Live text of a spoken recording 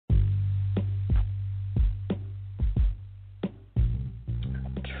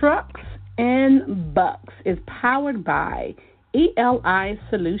Trucks and Bucks is powered by ELI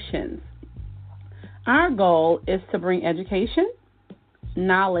Solutions. Our goal is to bring education,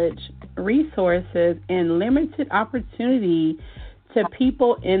 knowledge, resources, and limited opportunity to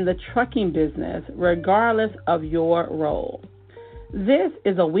people in the trucking business, regardless of your role. This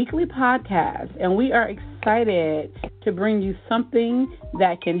is a weekly podcast, and we are excited to bring you something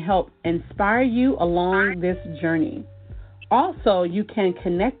that can help inspire you along this journey. Also, you can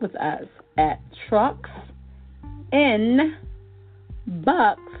connect with us at Trucks N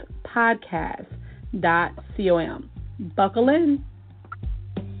Bucks Podcast.com. Buckle in.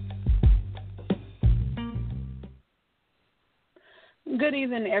 Good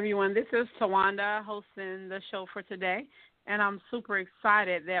evening, everyone. This is Tawanda hosting the show for today, and I'm super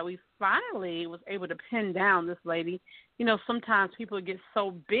excited that we finally was able to pin down this lady. You know, sometimes people get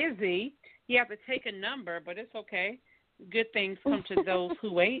so busy, you have to take a number, but it's okay. Good things come to those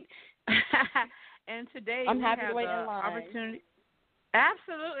who wait. And today I'm we happy have to wait the in line. opportunity.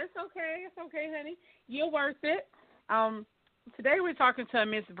 Absolutely, it's okay. It's okay, honey. You're worth it. Today we're talking to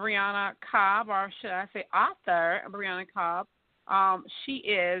Miss Brianna Cobb, or should I say author Brianna Cobb. She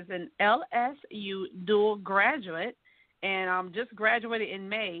is an LSU dual graduate and just graduated in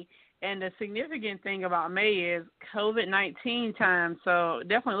May. And the significant thing about May is COVID-19 time, so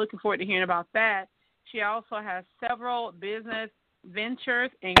definitely looking forward to hearing about that. She also has several business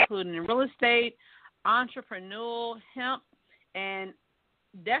ventures, including real estate, entrepreneurial, hemp, and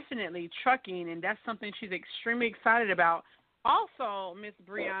definitely trucking, and that's something she's extremely excited about. Also, Miss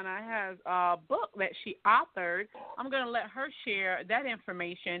Brianna has a book that she authored. I'm going to let her share that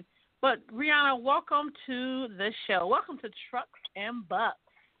information. But, Brianna, welcome to the show. Welcome to Trucks and Bucks.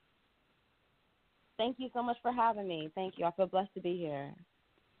 Thank you so much for having me. Thank you. I feel blessed to be here.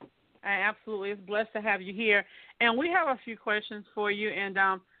 Absolutely. It's blessed to have you here. And we have a few questions for you. And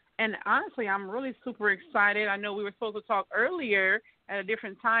honestly, I'm really super excited. I know we were supposed to talk earlier at a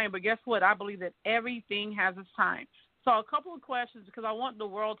different time, but guess what? I believe that everything has its time. So a couple of questions because I want the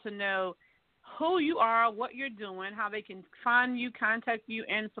world to know who you are, what you're doing, how they can find you, contact you,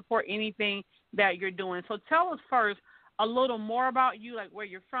 and support anything that you're doing. So tell us first a little more about you, like where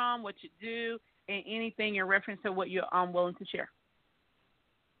you're from, what you do, and anything in reference to what you're willing to share.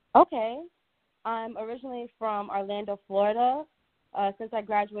 Okay. I'm originally from Orlando, Florida. Since I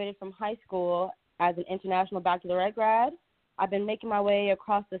graduated from high school as an international baccalaureate grad, I've been making my way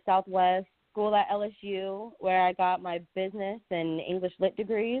across the Southwest, school at LSU, where I got my business and English lit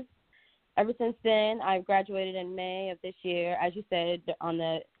degrees. Ever since then, I've graduated in May of this year, as you said, on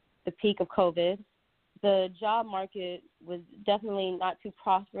the peak of COVID. The job market was definitely not too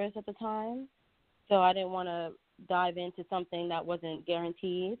prosperous at the time, so I didn't want to dive into something that wasn't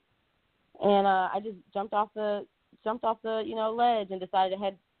guaranteed. And I just jumped off the ledge and decided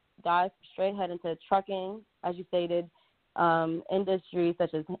to dive straight head into trucking, as you stated, industries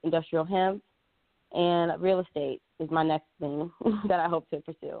such as industrial hemp and real estate is my next thing that I hope to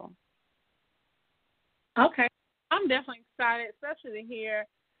pursue. Okay. I'm definitely excited, especially to hear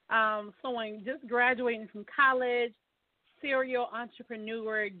someone just graduating from college, serial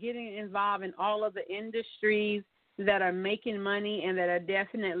entrepreneur, getting involved in all of the industries that are making money and that are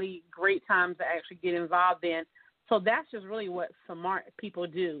definitely great times to actually get involved in. So that's just really what smart people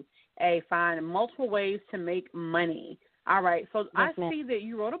do, find multiple ways to make money. All right, so yes, I see that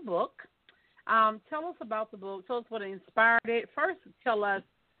you wrote a book. Tell us about the book. Tell us what inspired it. First, tell us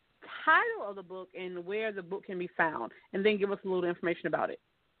the title of the book and where the book can be found, and then give us a little information about it.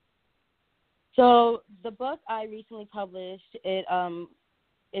 So the book I recently published, it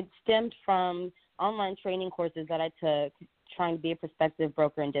stemmed from online training courses that I took trying to be a prospective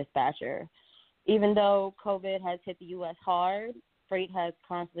broker and dispatcher. Even though COVID has hit the U.S. hard, freight has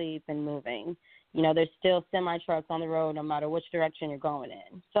constantly been moving. You know, there's still semi-trucks on the road no matter which direction you're going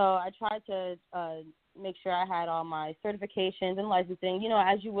in. So I tried to make sure I had all my certifications and licensing, you know,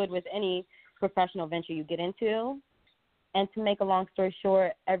 as you would with any professional venture you get into. And to make a long story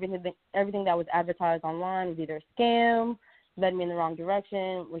short, everything that was advertised online was either a scam, led me in the wrong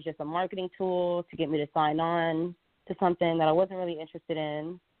direction, was just a marketing tool to get me to sign on to something that I wasn't really interested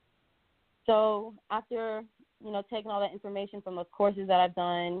in. So after, you know, taking all that information from those courses that I've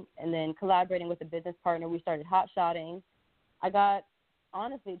done and then collaborating with a business partner, we started hot-shotting. I got,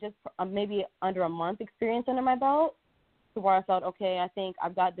 honestly, just maybe under a month experience under my belt to where I felt, okay, I think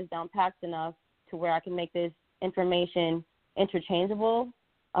I've got this down packed enough to where I can make this information interchangeable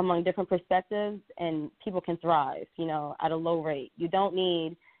among different perspectives and people can thrive, you know, at a low rate. You don't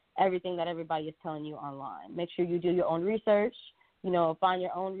need everything that everybody is telling you online. Make sure you do your own research, you know, find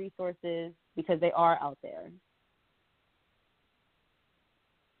your own resources because they are out there.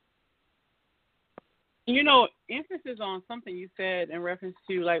 Emphasis on something you said in reference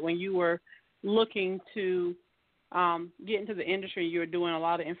to like when you were looking to get into the industry, you were doing a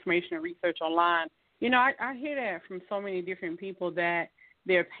lot of information and research online. I hear that from so many different people that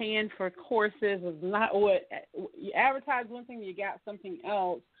they're paying for courses of not what you advertise one thing, you got something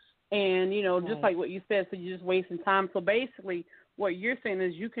else, and just like what you said, so you're just wasting time. So basically, what you're saying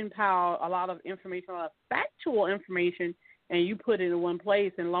is you compile a lot of information, a lot of factual information, and you put it in one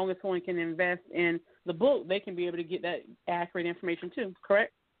place. And as long as someone can invest in the book, they can be able to get that accurate information too.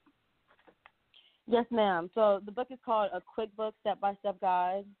 Correct? Yes, ma'am. So the book is called A QuickBooks Step-by-Step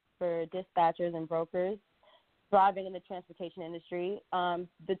Guide for Dispatchers and Brokers Thriving in the Transportation Industry.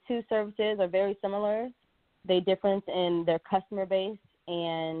 The two services are very similar. They differ in their customer base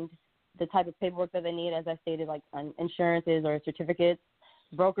and the type of paperwork that they need, as I stated, like insurances or certificates.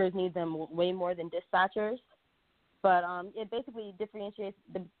 Brokers need them way more than dispatchers. But it basically differentiates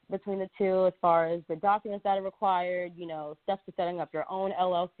between the two as far as the documents that are required, steps to setting up your own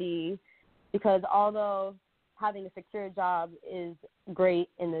LLC. Because although having a secure job is great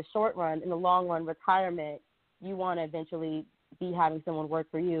in the short run, in the long run, retirement, you want to eventually be having someone work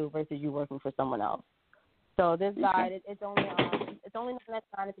for you versus you working for someone else. So this guide, it's only $99.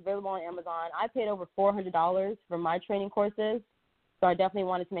 It's available on Amazon. I paid over $400 for my training courses, so I definitely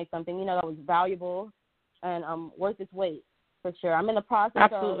wanted to make something that was valuable and worth its weight for sure. I'm in the process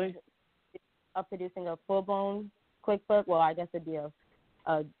of producing a full-blown QuickBook. Well, I guess it'd be a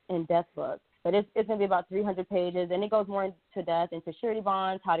in-depth book. But it's going to be about 300 pages, and it goes more into depth into surety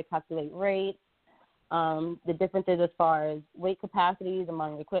bonds, how to calculate rates, the differences as far as weight capacities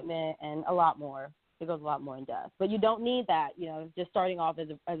among equipment, and a lot more. It goes a lot more in depth. But you don't need that, just starting off as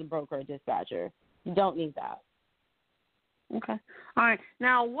a broker or dispatcher. You don't need that. Okay. All right.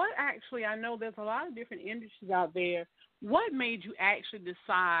 Now, I know there's a lot of different industries out there. What made you actually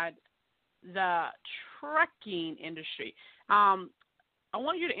decide the trucking industry? I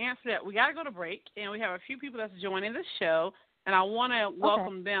want you to answer that. We got to go to break, and we have a few people that's joining the show, and I want to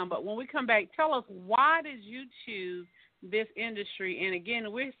welcome them. But when we come back, tell us, why did you choose this industry? And,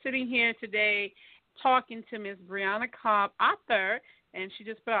 again, we're sitting here today talking to Ms. Brianna Cobb, author, and she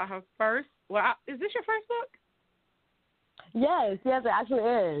just put out her first – is this your first book? Yes, it actually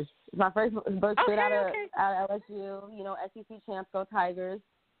is. It's my first book straight out of LSU. SEC champs, go Tigers.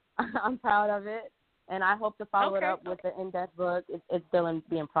 I'm proud of it. And I hope to follow it up with the in-depth book. It's still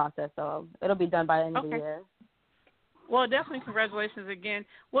being processed, so it'll be done by the end of the year. Well, definitely congratulations again.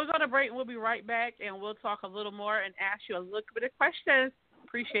 We'll go to break, and we'll be right back, and we'll talk a little more and ask you a little bit of questions.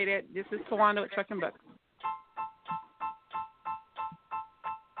 Appreciate it. This is Tawanda with Trucking Books.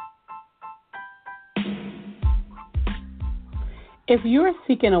 If you are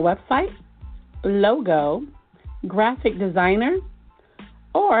seeking a website, logo, graphic designer,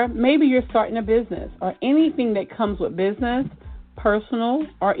 or maybe you're starting a business or anything that comes with business, personal,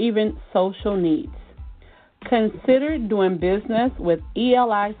 or even social needs, consider doing business with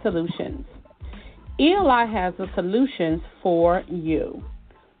ELI Solutions. ELI has the solutions for you.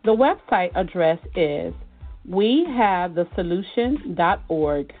 The website address is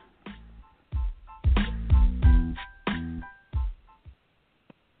wehavethesolution.org.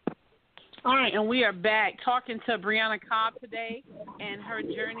 All right, and we are back talking to Brianna Cobb today and her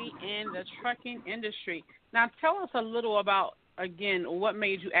journey in the trucking industry. Now, tell us a little about, again, what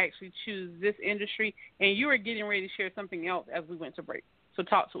made you actually choose this industry, and you were getting ready to share something else as we went to break. So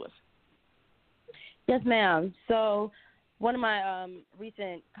talk to us. Yes, ma'am. So one of my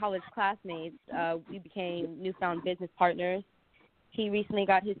recent college classmates, we became newfound business partners. He recently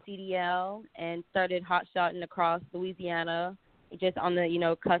got his CDL and started hotshotting across Louisiana, just on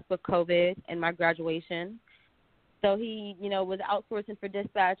the, cusp of COVID and my graduation. So he, was outsourcing for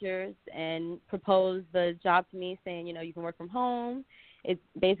dispatchers and proposed the job to me saying, you can work from home. It's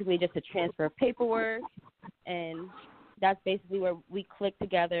basically just a transfer of paperwork. And that's basically where we clicked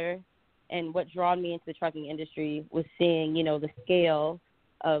together. And what drew me into the trucking industry was seeing, the scale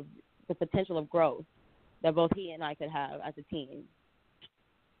of the potential of growth that both he and I could have as a team.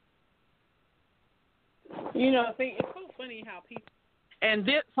 It's so funny how people, and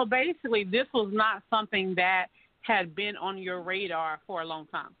so basically this was not something that had been on your radar for a long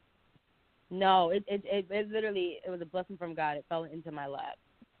time. No, it literally, it was a blessing from God. It fell into my lap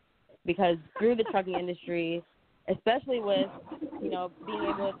because through the trucking industry, especially with, being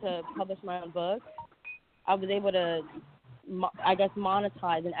able to publish my own book, I was able to,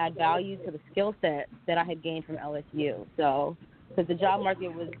 monetize and add value to the skill set that I had gained from LSU. So, because the job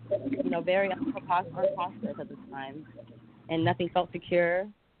market was, very unprosperous at the time, and nothing felt secure.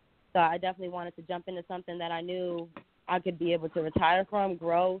 So I definitely wanted to jump into something that I knew I could be able to retire from,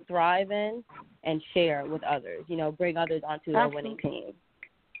 grow, thrive in, and share with others, bring others onto a winning team.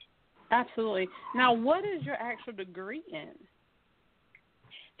 Absolutely. Now, what is your actual degree in?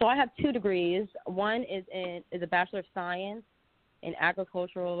 So I have 2 degrees. One is a Bachelor of Science in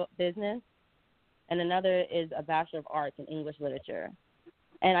Agricultural Business, and another is a Bachelor of Arts in English Literature.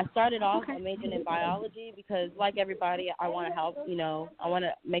 And I started off majoring in biology because, like everybody, I want to help, I want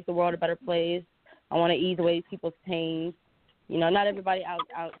to make the world a better place. I want to ease away people's pain. Not everybody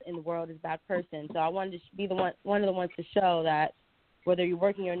out in the world is a bad person. So I wanted to be one of the ones to show that whether you're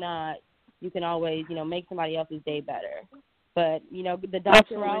working or not, you can always, make somebody else's day better. But, the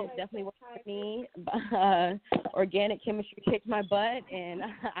doctor route definitely worked for me. Organic chemistry kicked my butt, and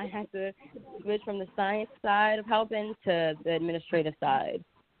I had to switch from the science side of helping to the administrative side.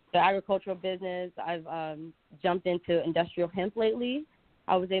 The agricultural business, I've jumped into industrial hemp lately.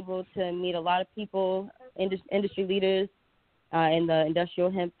 I was able to meet a lot of people, industry leaders in the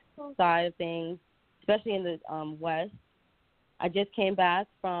industrial hemp side of things, especially in the West. I just came back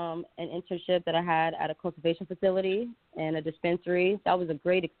from an internship that I had at a cultivation facility and a dispensary. That was a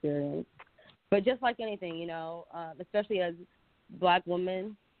great experience. But just like anything, especially as Black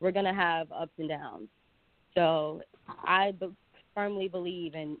women, we're going to have ups and downs. So I firmly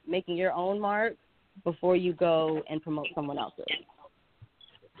believe in making your own mark before you go and promote someone else's.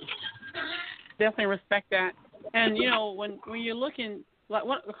 Definitely respect that. And, when you're looking,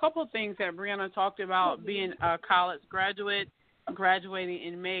 a couple of things that Brianna talked about, being a college graduate, graduating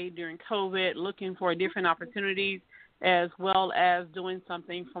in May during COVID, looking for different opportunities, as well as doing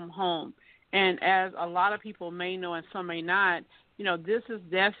something from home. And as a lot of people may know and some may not, this is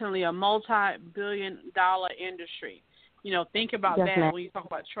definitely a multi-billion-dollar industry. Think about that when you talk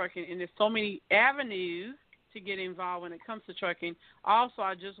about trucking. And there's so many avenues to get involved when it comes to trucking. Also,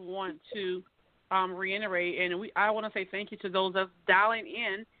 I just want to reiterate, and I want to say thank you to those that's dialing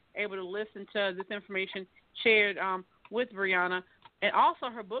in, able to listen to this information shared with Brianna. And also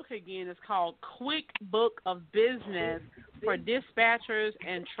her book, again, is called Quick Book of Business for Dispatchers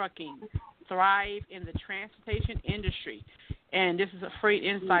and Trucking, Thrive in the Transportation Industry. And this is a free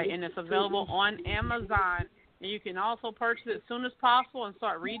insight, and it's available on Amazon. And you can also purchase it as soon as possible and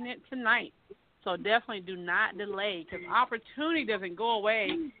start reading it tonight. So definitely do not delay, because opportunity doesn't go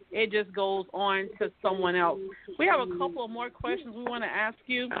away. It just goes on to someone else. We have a couple of more questions we want to ask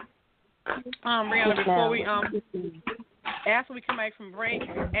you, Brianna, before we after we come back from break.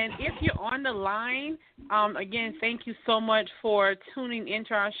 And if you're on the line, again, thank you so much for tuning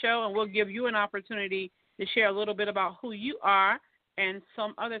into our show, and we'll give you an opportunity to share a little bit about who you are and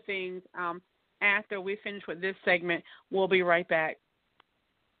some other things after we finish with this segment. We'll be right back.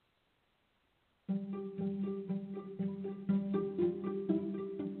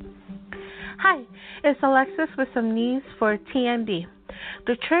 Hi, it's Alexis with some news for TND.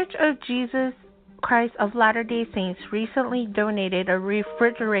 The Church of Jesus Christ of Latter-day Saints recently donated a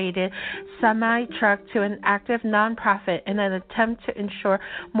refrigerated semi-truck to an active nonprofit in an attempt to ensure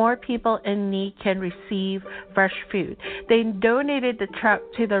more people in need can receive fresh food. They donated the truck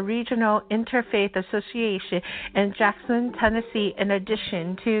to the Regional Interfaith Association in Jackson, Tennessee, in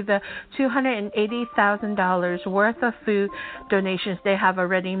addition to the $280,000 worth of food donations they have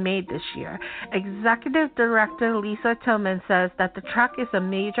already made this year. Executive Director Lisa Tillman says that the truck is a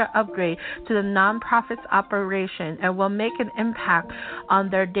major upgrade to the nonprofit's operation and will make an impact on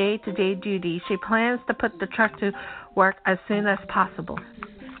their day-to-day duties. She plans to put the truck to work as soon as possible.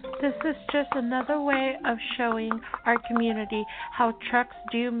 This is just another way of showing our community how trucks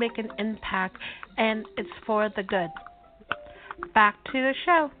do make an impact, and it's for the good. Back to the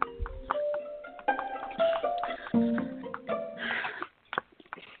show.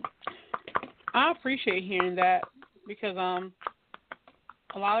 I appreciate hearing that, because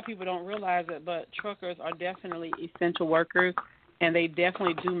a lot of people don't realize it, but truckers are definitely essential workers, and they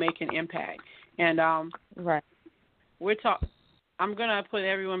definitely do make an impact. And right, I'm gonna put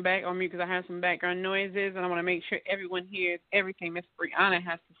everyone back on mute because I have some background noises, and I want to make sure everyone hears everything Miss Brianna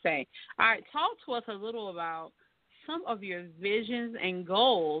has to say. All right, talk to us a little about some of your visions and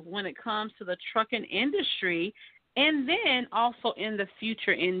goals when it comes to the trucking industry, and then also in the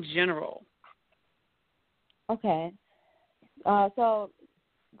future in general. Okay. So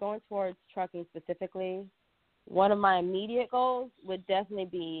going towards trucking specifically, one of my immediate goals would definitely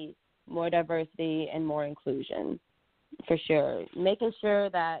be more diversity and more inclusion, for sure. Making sure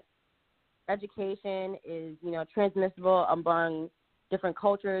that education is, transmissible among different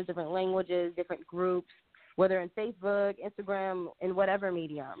cultures, different languages, different groups, whether in Facebook, Instagram, in whatever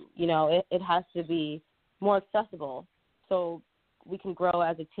medium. It has to be more accessible so we can grow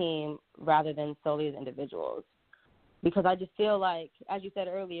as a team rather than solely as individuals. because I just feel like, as you said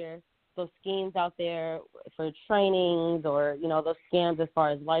earlier, those schemes out there for trainings or, those scams as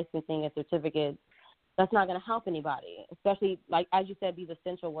far as licensing and certificates, that's not going to help anybody, especially, like, as you said, these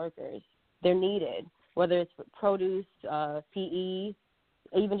essential workers. They're needed, whether it's for produce, PE,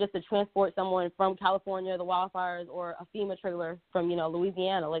 even just to transport someone from California, the wildfires, or a FEMA trailer from,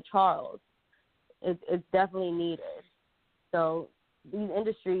 Louisiana, Lake Charles. It's definitely needed. So these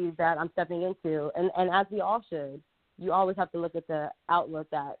industries that I'm stepping into, and as we all should, you always have to look at the outlook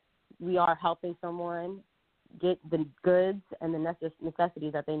that we are helping someone get the goods and the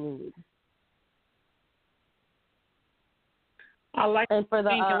necessities that they need. I like and for the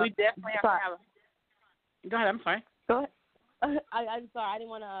we definitely have to have. Go ahead. I'm sorry. Go ahead. I'm sorry. I didn't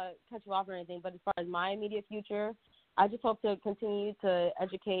want to cut you off or anything, but as far as my immediate future, I just hope to continue to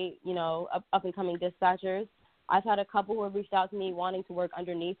educate, up and coming dispatchers. I've had a couple who have reached out to me wanting to work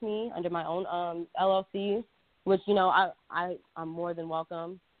underneath me under my own LLC, which I'm more than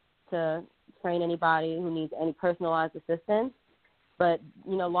welcome to train anybody who needs any personalized assistance. But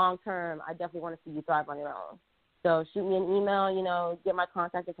long term, I definitely want to see you thrive on your own. So shoot me an email, get my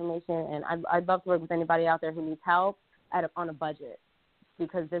contact information, and I'd love to work with anybody out there who needs help on a budget,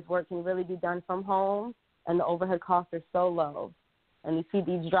 because this work can really be done from home, and the overhead costs are so low. And you see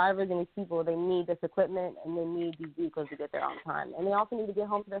these drivers and these people, they need this equipment and they need these vehicles to get there on time. And they also need to get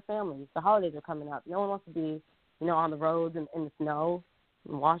home to their families. The holidays are coming up. No one wants to be, on the roads in the snow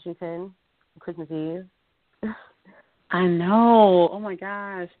in Washington, Christmas Eve. I know. Oh, my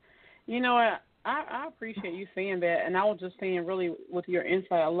gosh. You know what? I appreciate you saying that, and I was just saying, really, with your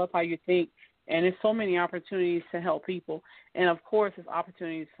insight, I love how you think, and there's so many opportunities to help people, and of course, there's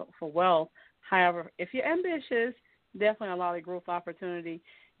opportunities for wealth. However, if you're ambitious, definitely a lot of growth opportunity.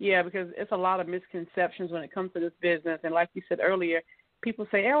 Yeah, because it's a lot of misconceptions when it comes to this business, and like you said earlier, people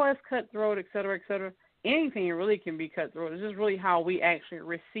say, oh, it's cutthroat, et cetera, et cetera. Anything really can be cutthroat. It's just really how we actually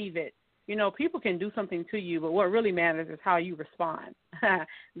receive it. People can do something to you, but what really matters is how you respond. That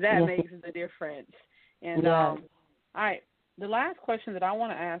makes the difference. And all right, the last question that I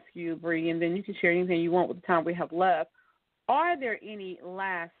want to ask you, Bree, and then you can share anything you want with the time we have left. Are there any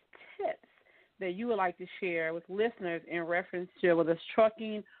last tips that you would like to share with listeners in reference to whether it's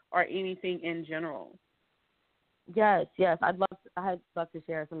trucking or anything in general? Yes. I'd love to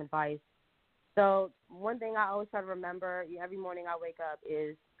share some advice. So one thing I always try to remember every morning I wake up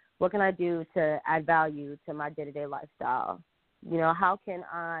is, what can I do to add value to my day-to-day lifestyle? How can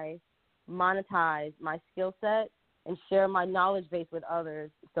I monetize my skill set and share my knowledge base with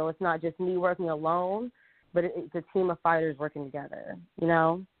others, so it's not just me working alone, but it's a team of fighters working together,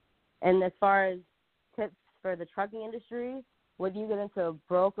 And as far as tips for the trucking industry, whether you get into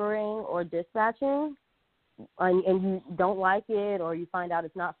brokering or dispatching and you don't like it, or you find out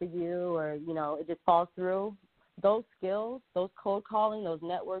it's not for you, or, it just falls through, those skills, those cold calling, those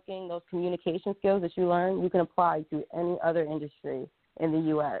networking, those communication skills that you learn, you can apply to any other industry in the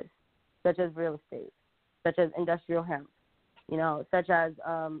U.S., such as real estate, such as industrial hemp, such as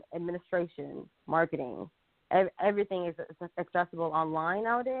administration, marketing. Everything is accessible online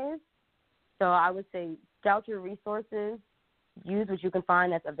nowadays. So I would say scout your resources, use what you can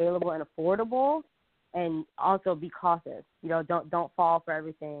find that's available and affordable, and also be cautious. Don't fall for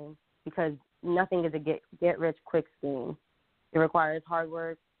everything, because nothing is a get-rich-quick scheme. It requires hard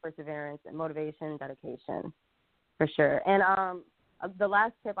work, perseverance, and motivation, dedication, for sure. And the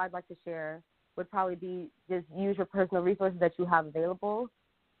last tip I'd like to share would probably be just use your personal resources that you have available.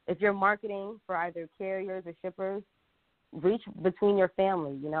 If you're marketing for either carriers or shippers, reach between your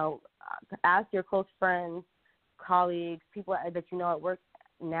family, ask your close friends, colleagues, people that you know at work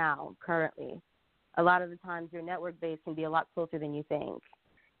now, currently. A lot of the times your network base can be a lot closer than you think.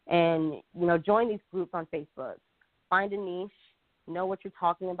 And, join these groups on Facebook. Find a niche, know what you're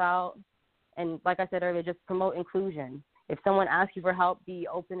talking about, and like I said earlier, just promote inclusion. If someone asks you for help, be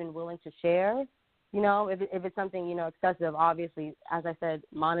open and willing to share. If it's something, excessive, obviously, as I said,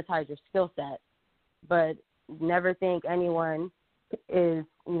 monetize your skill set. But never think anyone is,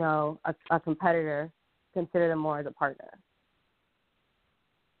 a competitor. Consider them more as a partner.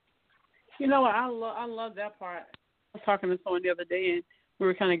 I love that part. I was talking to someone the other day, and we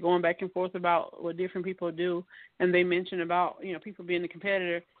were kind of going back and forth about what different people do, and they mentioned about, people being a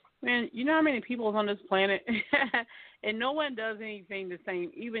competitor. Man, you know how many people is on this planet, and no one does anything the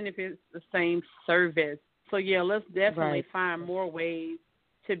same, even if it's the same service. So, yeah, let's definitely find more ways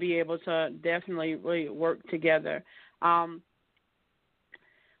to be able to definitely really work together.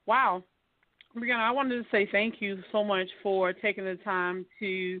 Wow. Brianna, I wanted to say thank you so much for taking the time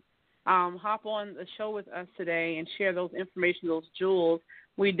to hop on the show with us today and share those information, those jewels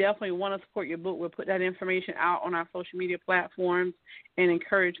We definitely want to support your book. We'll put that information out on our social media platforms and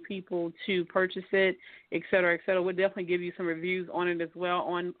encourage people to purchase it, et cetera, et cetera. We'll definitely give you some reviews on it as well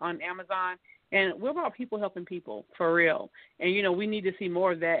on Amazon. And we're about people helping people, for real. And, you know, we need to see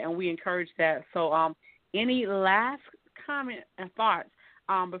more of that, and we encourage that. So any last comment and thoughts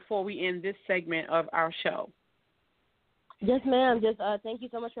before we end this segment of our show? Yes, ma'am. Just thank you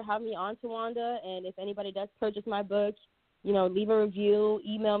so much for having me on, Tawanda. And if anybody does purchase my book, you know, leave a review.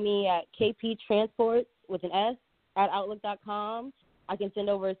 Email me at kptransports with an S @outlook.com. I can send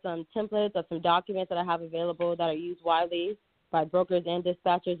over some templates of some documents that I have available that are used widely by brokers and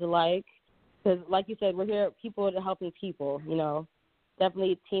dispatchers alike. Because, like you said, we're here, people to helping people. You know,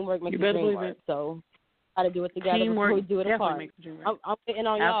 definitely teamwork makes the dream work. So, got to do it together before we do it apart. I'm waiting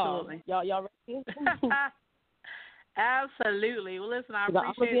on Absolutely. Y'all ready? Absolutely. Well, listen, I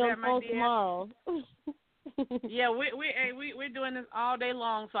appreciate that, my dear. Tomorrow. Yeah, we're doing this all day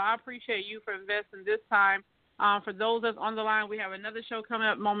long, so I appreciate you for investing this time. For those that's on the line, we have another show coming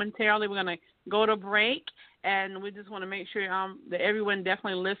up momentarily. We're going to go to break, and we just want to make sure that everyone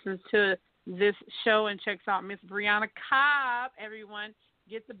definitely listens to this show and checks out Miss Brianna Cobb. Everyone,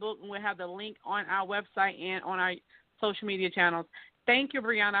 get the book, and we'll have the link on our website and on our social media channels. Thank you,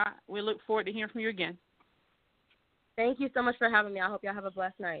 Brianna. We look forward to hearing from you again. Thank you so much for having me. I hope y'all have a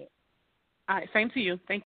blessed night. All right, same to you. Thank you.